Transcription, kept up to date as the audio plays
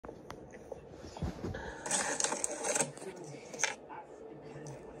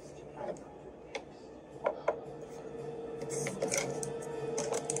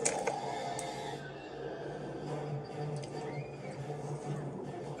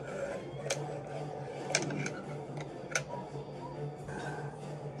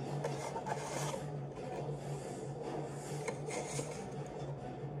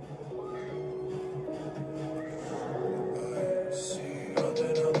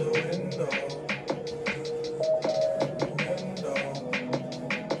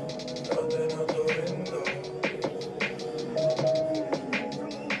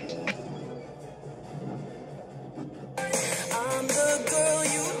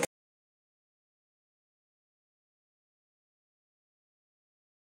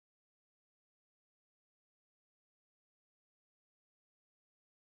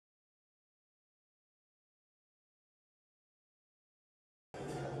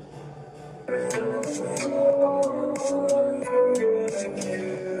You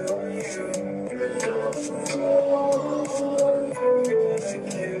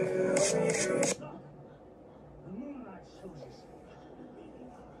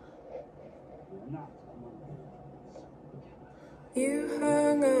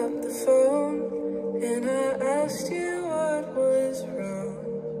hung up the phone and I asked you what was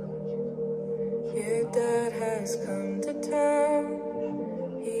wrong. Your dad has come to town,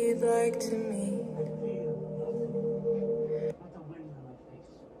 he'd like to meet.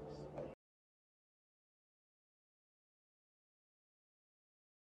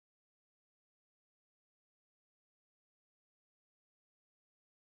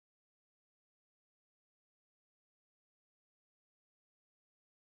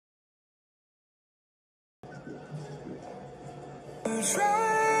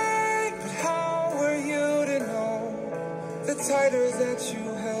 Right, but how were you to know? The tighter that you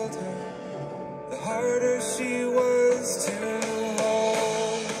held her, the harder she was to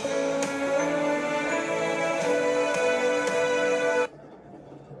hold.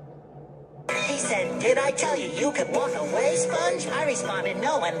 He said, "Did I tell you you could walk away, Sponge?" I responded,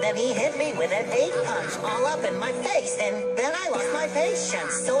 "No," and then he hit me with an 8-punch all up in my face, and then I lost my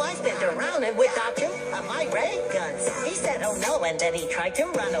patience. So I spent around and whipped out 2 of my ray guns. He said, "Oh no," and then he tried to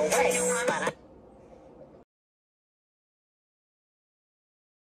run away, but I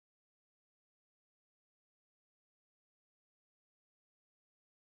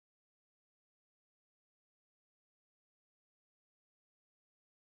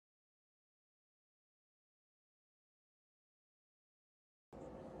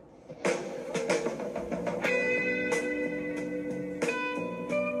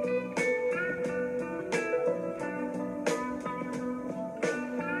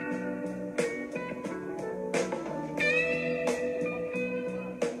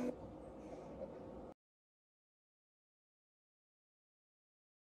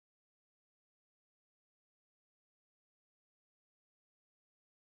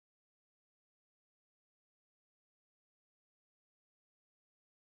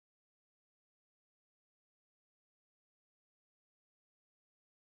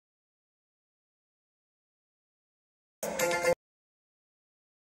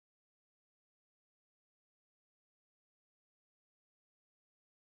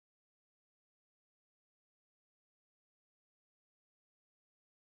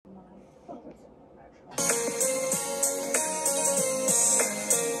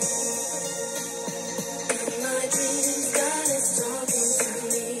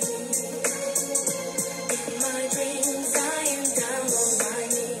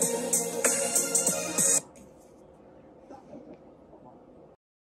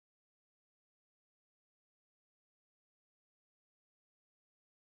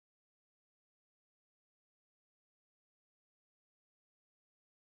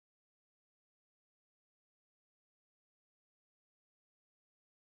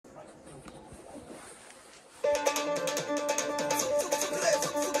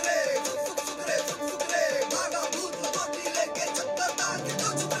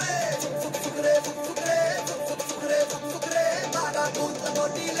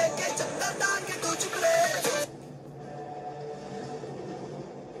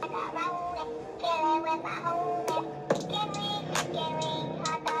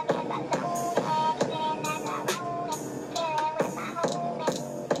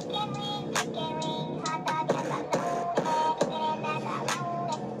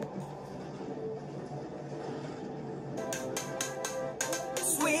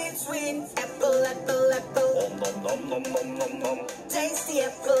Sweet apple, apple, apple. Nom nom nom nom nom nom. Tasty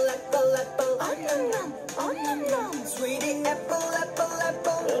apple, apple, apple. Oh nom nom, oh nom nom. Sweetie apple, apple,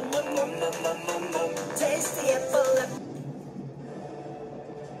 apple. Oh nom nom nom nom nom nom. Tasty apple, apple.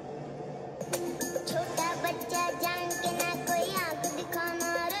 छोटा बच्चा जान के ना कोई आंख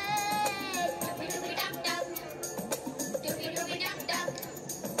दिखाना रे. डुबी डप डप, डुबी डप डप.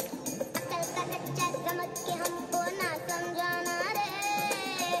 अकल का कच्चा समझ के हमको ना समझाना रे.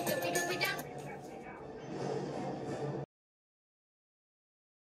 डुबी डप.